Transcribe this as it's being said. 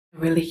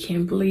Really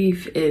can't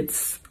believe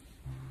it's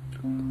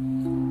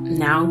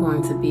now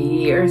going to be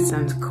years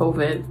since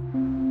COVID.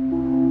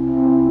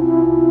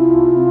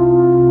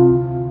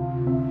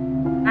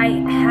 I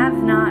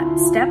have not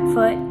stepped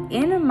foot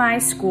in my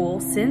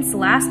school since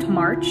last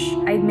March.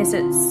 I miss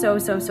it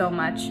so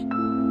much.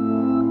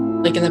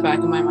 Like in the back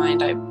of my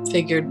mind, I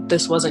figured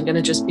this wasn't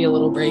gonna just be a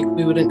little break.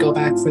 We wouldn't go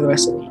back for the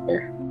rest of the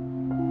year.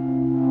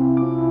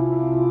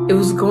 It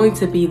was going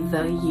to be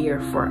the year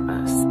for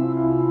us.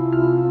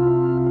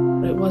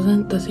 It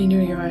wasn't the senior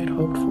year I had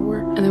hoped for,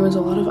 and there was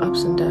a lot of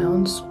ups and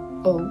downs,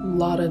 a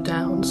lot of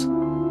downs.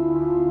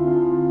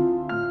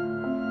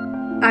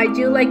 I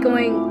do like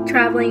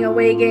traveling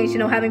away games,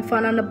 having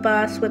fun on the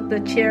bus with the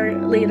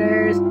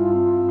cheerleaders.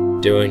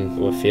 Doing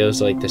what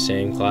feels like the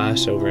same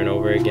class over and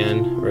over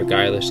again,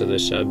 regardless of the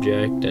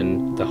subject,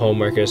 and the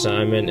homework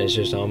assignment is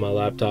just on my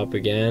laptop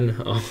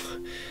again,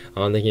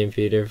 on the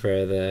computer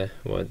for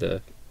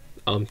the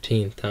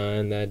umpteenth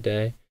time that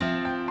day.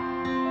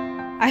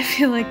 I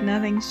feel like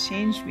nothing's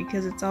changed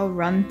because it's all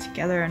run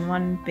together in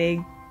one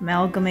big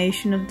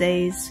amalgamation of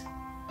days.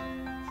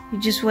 You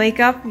just wake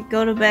up, you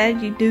go to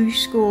bed, you do your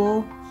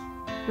school,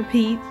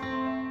 repeat.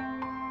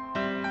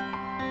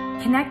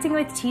 Connecting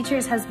with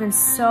teachers has been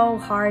so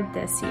hard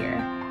this year.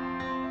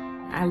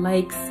 I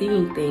like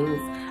seeing things.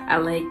 I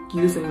like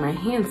using my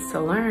hands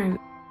to learn.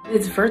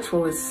 It's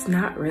virtual, it's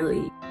not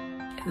really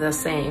the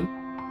same.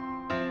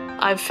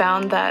 I've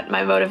found that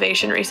my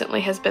motivation recently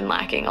has been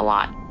lacking a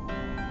lot.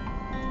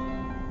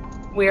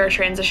 We are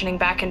transitioning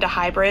back into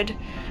hybrid,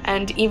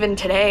 and even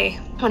today,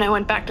 when I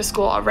went back to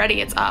school already,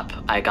 it's up.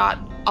 I got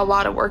a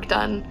lot of work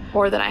done,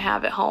 more than I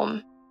have at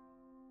home.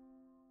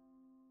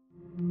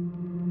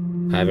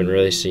 I haven't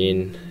really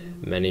seen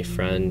many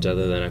friends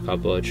other than a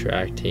couple of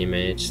track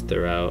teammates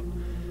throughout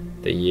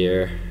the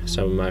year.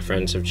 Some of my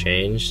friends have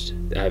changed.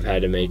 I've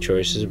had to make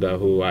choices about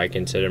who I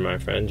consider my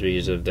friends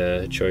because of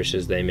the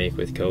choices they make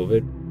with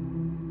COVID.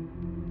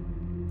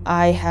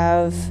 I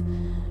have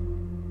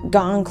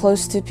gotten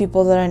close to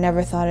people that I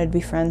never thought I'd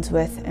be friends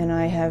with, and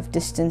I have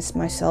distanced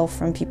myself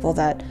from people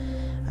that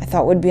I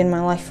thought would be in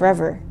my life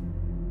forever.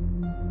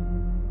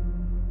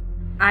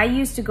 I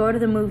used to go to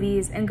the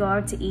movies and go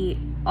out to eat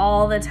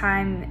all the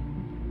time.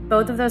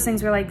 Both of those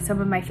things were like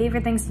some of my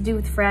favorite things to do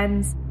with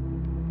friends.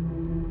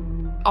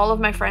 All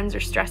of my friends are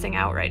stressing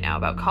out right now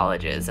about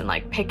colleges and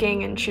like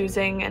picking and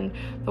choosing and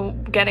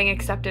getting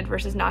accepted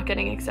versus not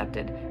getting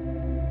accepted.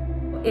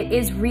 It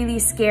is really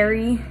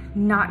scary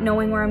not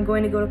knowing where I'm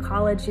going to go to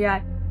college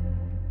yet.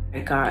 I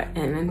got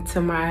into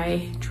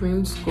my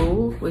dream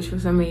school, which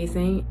was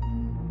amazing.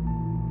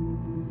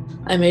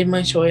 I made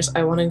my choice.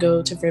 I want to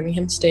go to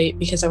Birmingham State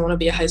because I want to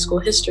be a high school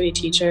history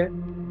teacher.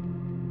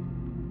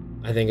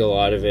 I think a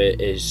lot of it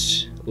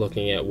is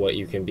looking at what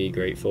you can be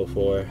grateful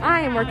for.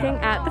 I am working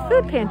at the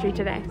food pantry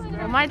today.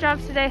 My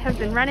jobs today have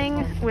been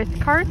running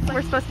with carts.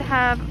 We're supposed to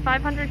have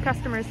 500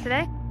 customers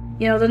today.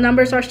 The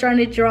numbers are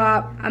starting to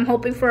drop. I'm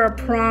hoping for a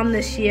prom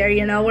this year.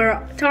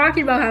 We're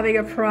talking about having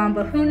a prom,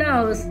 but who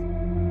knows?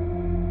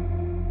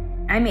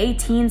 I'm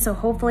 18, so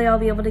hopefully I'll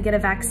be able to get a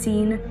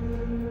vaccine.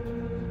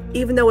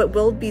 Even though it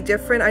will be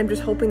different, I'm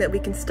just hoping that we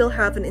can still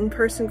have an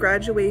in-person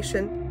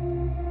graduation.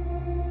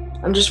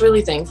 I'm just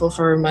really thankful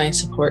for my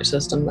support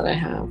system that I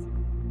have.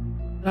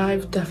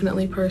 I've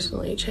definitely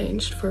personally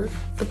changed for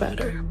the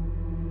better.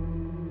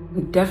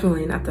 I'm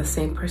definitely not the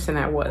same person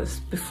I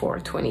was before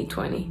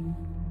 2020.